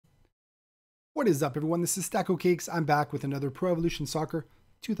What is up, everyone? This is Stacocakes. I'm back with another Pro Evolution Soccer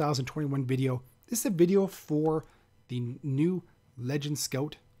 2021 video. This is a video for the new Legend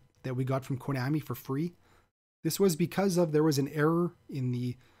Scout that we got from Konami for free. This was because there was an error in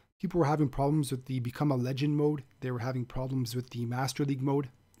the people were having problems with the Become a Legend mode. They were having problems with the Master League mode.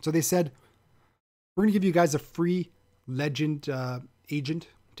 So they said, we're going to give you guys a free Legend agent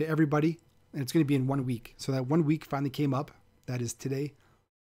to everybody, and it's going to be in 1 week. So that 1 week finally came up. That is today.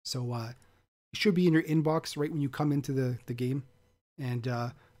 So it should be in your inbox right when you come into the game. And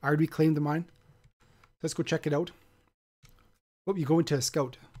I already claimed mine. Let's go check it out. Oh, you go into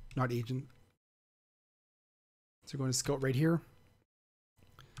Scout, not Agent. So go into Scout right here.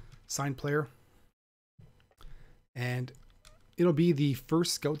 Sign player. And it'll be the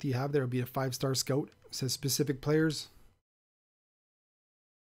first Scout that you have there. It'll be a 5-star Scout. It says specific players.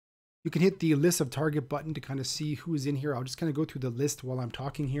 You can hit the list of target button to kind of see who is in here. I'll just kind of go through the list while I'm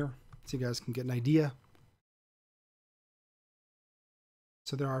talking here, so you guys can get an idea.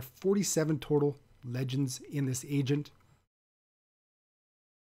 So there are 47 total legends in this agent.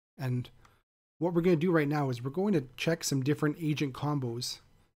 And what we're going to do right now is we're going to check some different agent combos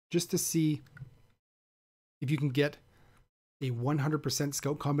just to see if you can get a 100%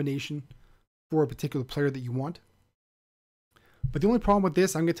 scout combination for a particular player that you want. But the only problem with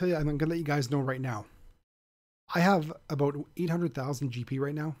this, I'm going to tell you, I'm going to let you guys know right now. I have about 800,000 GP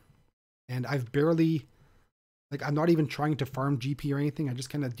right now. And I've barely, I'm not even trying to farm GP or anything. I just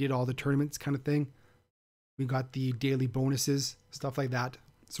kind of did all the tournaments kind of thing. We got the daily bonuses, stuff like that.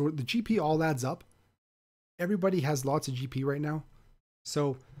 So the GP all adds up. Everybody has lots of GP right now.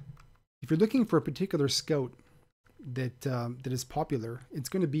 So if you're looking for a particular scout that is popular, it's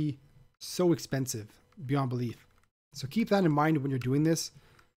going to be so expensive beyond belief. So keep that in mind when you're doing this.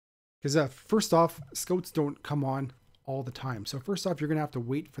 Because first off, scouts don't come on all the time. So first off, you're going to have to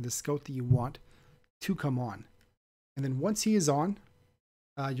wait for the scout that you want to come on. And then once he is on,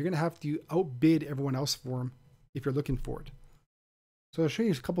 you're going to have to outbid everyone else for him if you're looking for it. So I'll show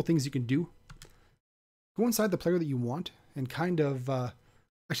you a couple things you can do. Go inside the player that you want and kind of,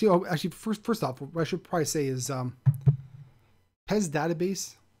 first off, what I should probably say is PES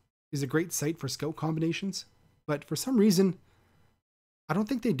database is a great site for scout combinations. But for some reason, I don't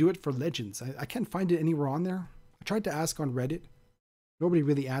think they do it for legends. I can't find it anywhere on there. I tried to ask on Reddit. Nobody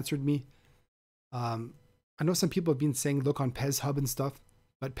really answered me. I know some people have been saying look on PES Hub and stuff,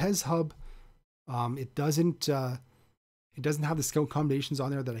 but PES Hub, it doesn't have the scout combinations on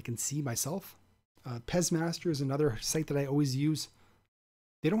there that I can see myself. PES Master is another site that I always use.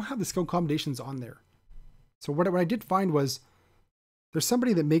 They don't have the scout combinations on there. So what I did find was there's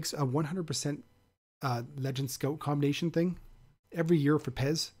somebody that makes a 100% Legend Scout combination thing every year for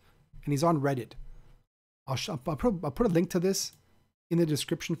PES, and he's on Reddit. I'll put a link to this in the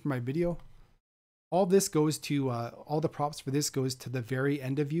description for my video. All this goes to all the props for this goes to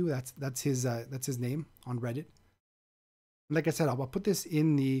Theveryendofyou. That's his name on Reddit. And like I said, I'll put this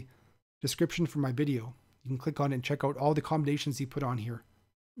in the description for my video. You can click on it and check out all the combinations he put on here.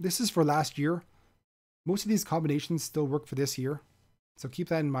 This is for last year. Most of these combinations still work for this year, so keep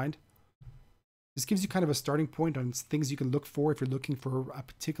that in mind. This gives you kind of a starting point on things you can look for if you're looking for a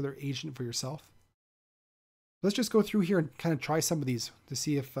particular agent for yourself. Let's just go through here and kind of try some of these to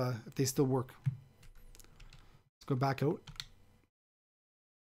see if they still work. Let's go back out.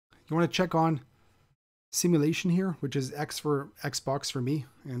 You want to check on simulation here, which is X for Xbox for me,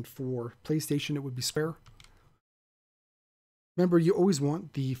 and for PlayStation it would be Square. Remember, you always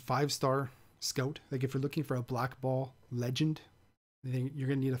want the 5-star scout. Like if you're looking for a black ball legend, then you're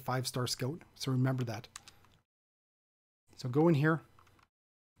going to need a 5-star scout. So remember that. So go in here.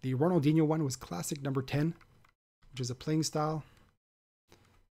 The Ronaldinho one was classic number 10, which is a playing style.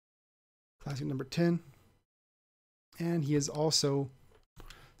 Classic number 10. And he is also,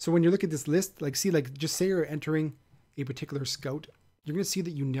 so when you look at this list, just say you're entering a particular scout, you're going to see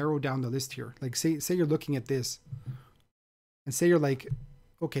that you narrow down the list here. Like say you're looking at this and say you're like,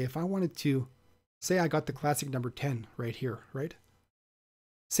 okay, if I wanted to, say I got the classic number 10 right here, right?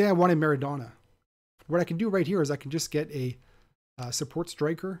 Say I wanted Maradona. What I can do right here is I can just get a support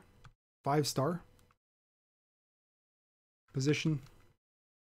striker, 5-star position.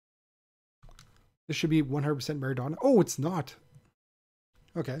 This should be 100% Maradona. Oh, it's not.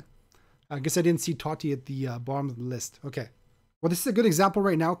 Okay. I guess I didn't see Totti at the bottom of the list. Okay. Well, this is a good example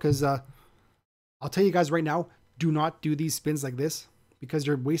right now because I'll tell you guys right now, do not do these spins like this because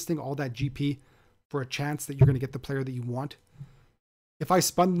you're wasting all that GP for a chance that you're going to get the player that you want. If I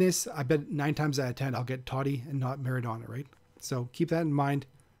spun this, I bet 9 times out of 10, I'll get Totti and not Maradona, right? So keep that in mind.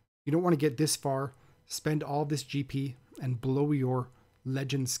 You don't want to get this far, spend all this GP, and blow your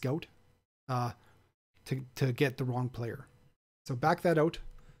Legend Scout to get the wrong player. So back that out.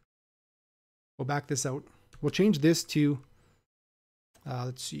 We'll back this out. We'll change this to,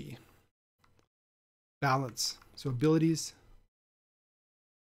 let's see, balance. So abilities,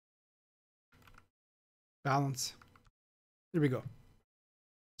 balance. There we go.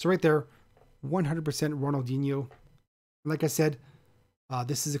 So right there, 100% Ronaldinho. Like I said,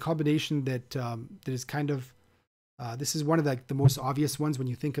 this is a combination that that is kind of, this is one of the most obvious ones when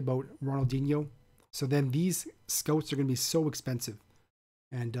you think about Ronaldinho. So then these scouts are going to be so expensive.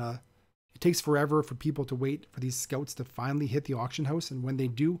 And it takes forever for people to wait for these scouts to finally hit the auction house. And when they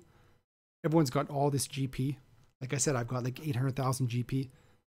do, everyone's got all this GP. Like I said, I've got like 800,000 GP.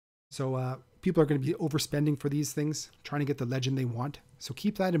 So people are going to be overspending for these things, trying to get the legend they want. So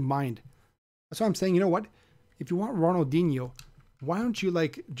keep that in mind. That's why I'm saying, you know what? If you want Ronaldinho, why don't you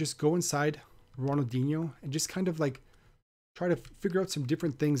like just go inside Ronaldinho and just kind of like try to figure out some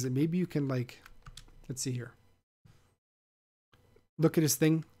different things that maybe you can like, let's see here. Look at his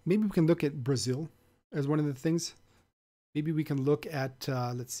thing. Maybe we can look at Brazil as one of the things. Maybe we can look at,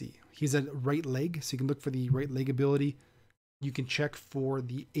 let's see. He's a right leg, so you can look for the right leg ability. You can check for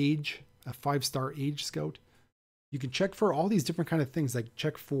the age, a 5-star age scout. You can check for all these different kind of things, like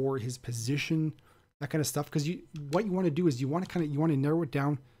check for his position, that kind of stuff. Because what you want to do is you want to narrow it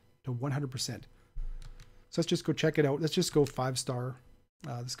down to 100%. So let's just go check it out. Let's just go 5-star.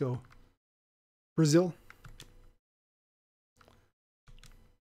 Let's go Brazil.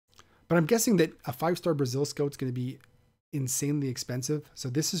 But I'm guessing that a 5-star Brazil scout is going to be insanely expensive. So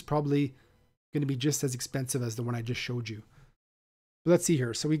this is probably going to be just as expensive as the one I just showed you. But let's see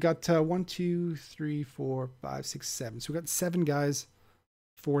here. So we got 1, 2, 3, 4, 5, 6, 7. So we got 7 guys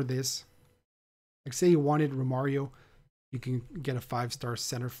for this. Like say you wanted Romario, you can get a 5-star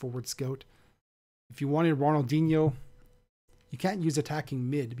center forward scout. If you wanted Ronaldinho, you can't use attacking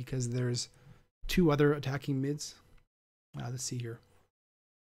mid because there's 2 other attacking mids. Let's see here.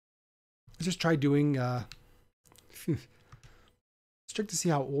 Let's just try doing, let's check to see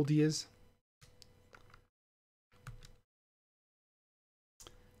how old he is.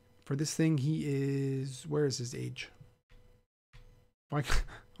 For this thing, he is, where is his age? Why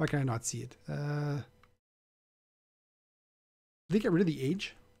can I not see it? Did they get rid of the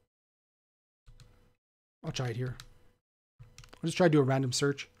age? I'll try it here. I'll just try to do a random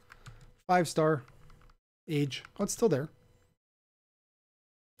search. 5-star age. Oh, it's still there.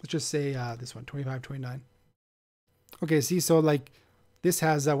 Let's just say this one, 25, 29. Okay, see, so like this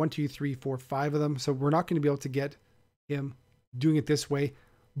has 1, 2, 3, 4, 5 of them. So we're not going to be able to get him doing it this way.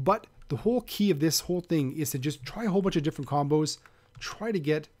 But the whole key of this whole thing is to just try a whole bunch of different combos. Try to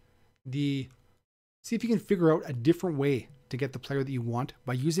get see if you can figure out a different way to get the player that you want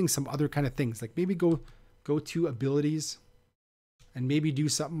by using some other kind of things. Like maybe go to abilities and maybe do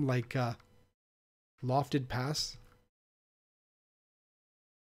something like lofted pass.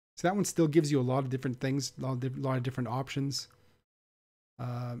 So that one still gives you a lot of different things, a lot of different options.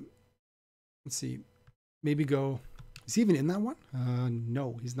 Let's see. Maybe go... Is he even in that one?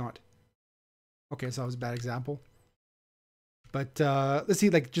 No, he's not. Okay, so that was a bad example. But let's see,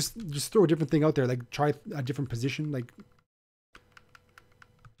 like just throw a different thing out there. Like try a different position. Like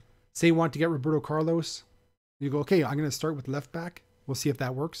say you want to get Roberto Carlos. You go, okay, I'm going to start with left back. We'll see if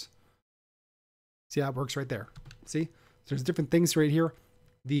that works. See how it works right there. See? So there's different things right here.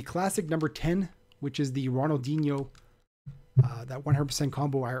 The classic number 10, which is the Ronaldinho, that 100%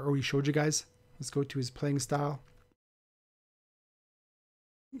 combo I already showed you guys. Let's go to his playing style.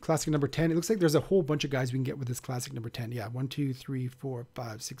 Classic number 10. It looks like there's a whole bunch of guys we can get with this classic number 10. Yeah, 1, 2, 3, 4,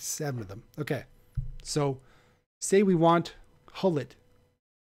 5, 6, 7 of them. Okay. So say we want Hullet.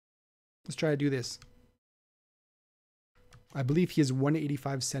 Let's try to do this. I believe he is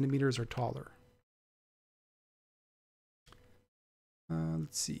 185 centimeters or taller.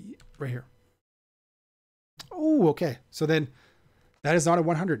 Let's see. Right here. Oh, okay. So then that is not a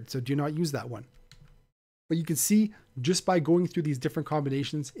 100. So do not use that one. But you can see just by going through these different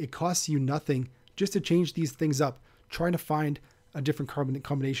combinations, it costs you nothing just to change these things up. Trying to find a different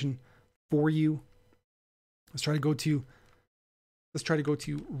combination for you. Let's try to go to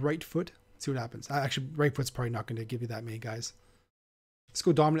right foot. See what happens. Actually, right foot's probably not going to give you that many guys. Let's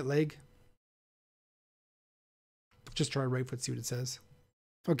go dominant leg. Just try right foot, see what it says.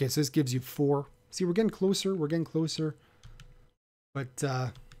 Okay, so this gives you 4. See, we're getting closer. We're getting closer. But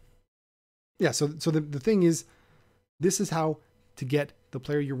yeah, so the thing is, this is how to get the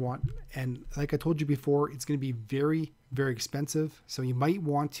player you want. And like I told you before, it's going to be very, very expensive. So you might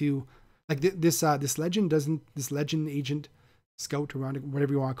want to, like this legend agent scout around it,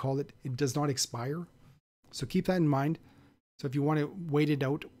 whatever you want to call it, it does not expire. So keep that in mind. So if you want to wait it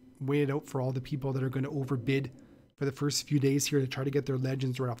out wait it out for all the people that are going to overbid for the first few days here to try to get their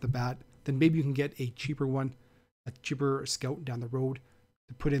legends right off the bat. Then maybe you can get a cheaper one, a cheaper scout down the road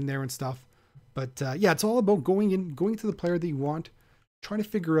to put in there and stuff. But yeah, it's all about going to the player that you want, trying to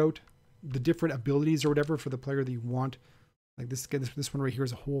figure out the different abilities or whatever for the player that you want. Like this one right here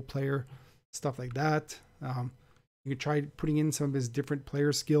is a whole player, stuff like that. You could try putting in some of his different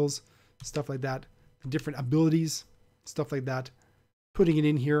player skills, stuff like that, the different abilities, stuff like that. Putting it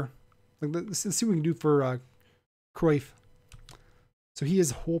in here. Like, let's see what we can do for Cruyff. So he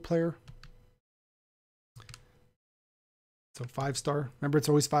is a whole player. So 5-star. Remember, it's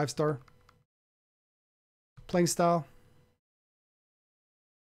always 5-star. Playing style.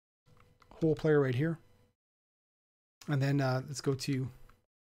 Whole player right here. And then let's go to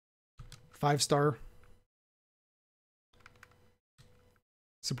 5-star.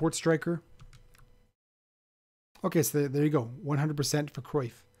 Support striker. Okay, so there you go. 100% for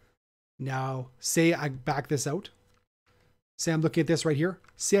Cruyff. Now, say I back this out. Say I'm looking at this right here.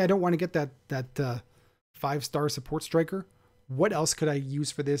 Say I don't want to get that 5-star support striker. What else could I use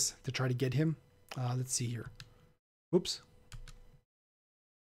for this to try to get him? Let's see here. Oops.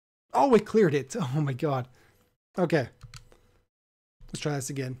 Oh, it cleared it. Oh my God. Okay. Let's try this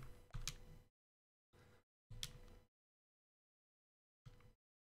again.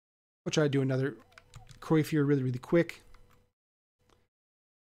 I'll try to do another Cruyff here really, really quick.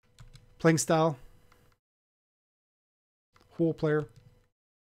 Playing style. Whole player.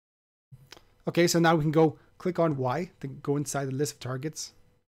 Okay, so now we can go click on Y to go inside the list of targets.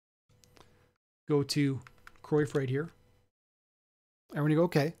 Go to Cruyff right here. And we're going to go,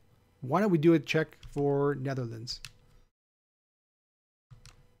 okay, why don't we do a check for Netherlands?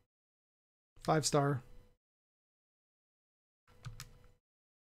 5-star.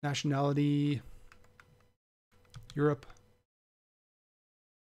 Nationality, Europe.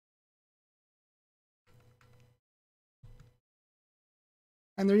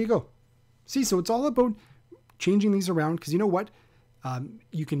 And there you go. See, so it's all about changing these around, because you know what?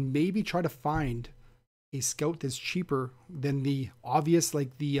 You can maybe try to find a scout that's cheaper than the obvious,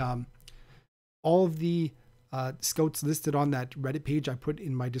 like the all of the scouts listed on that Reddit page I put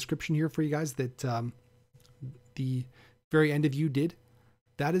in my description here for you guys that the very end of you did.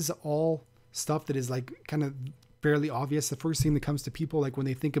 That is all stuff that is like kind of fairly obvious. The first thing that comes to people, like when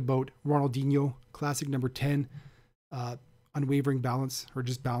they think about Ronaldinho, classic number 10, unwavering balance or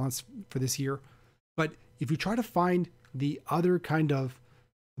just balance for this year. But if you try to find the other kind of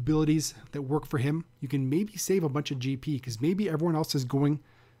abilities that work for him, you can maybe save a bunch of GP because maybe everyone else is going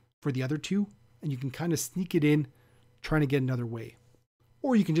for the other two and you can kind of sneak it in trying to get another way.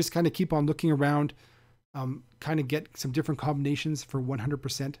 Or you can just kind of keep on looking around, kind of get some different combinations for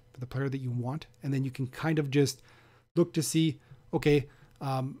 100% for the player that you want. And then you can kind of just look to see, okay,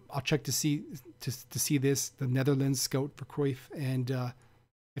 I'll check to see this, the Netherlands scout for Cruyff. And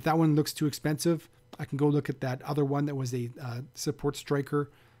if that one looks too expensive, I can go look at that other one that was a support striker,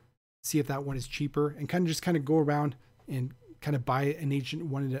 see if that one is cheaper, and kind of go around and kind of buy an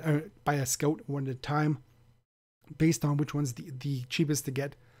agent buy a scout one at a time based on which one's the cheapest to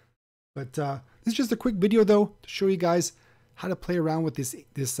get. But this is just a quick video though to show you guys how to play around with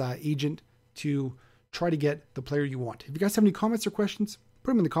this agent to try to get the player you want. If you guys have any comments or questions,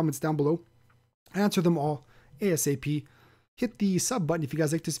 put them in the comments down below. I answer them all ASAP. Hit the sub button if you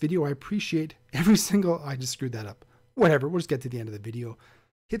guys like this video. I appreciate every single... I just screwed that up. Whatever, we'll just get to the end of the video.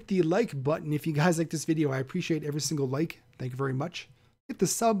 Hit the like button if you guys like this video. I appreciate every single like. Thank you very much. Hit the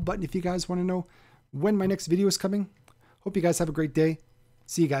sub button if you guys want to know when my next video is coming. Hope you guys have a great day.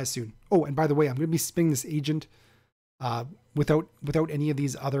 See you guys soon. Oh, and by the way, I'm going to be spinning this agent without any of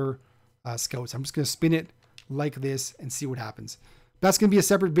these other scouts. I'm just going to spin it like this and see what happens. That's going to be a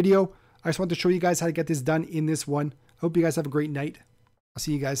separate video. I just want to show you guys how to get this done in this one. Hope you guys have a great night. I'll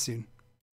see you guys soon.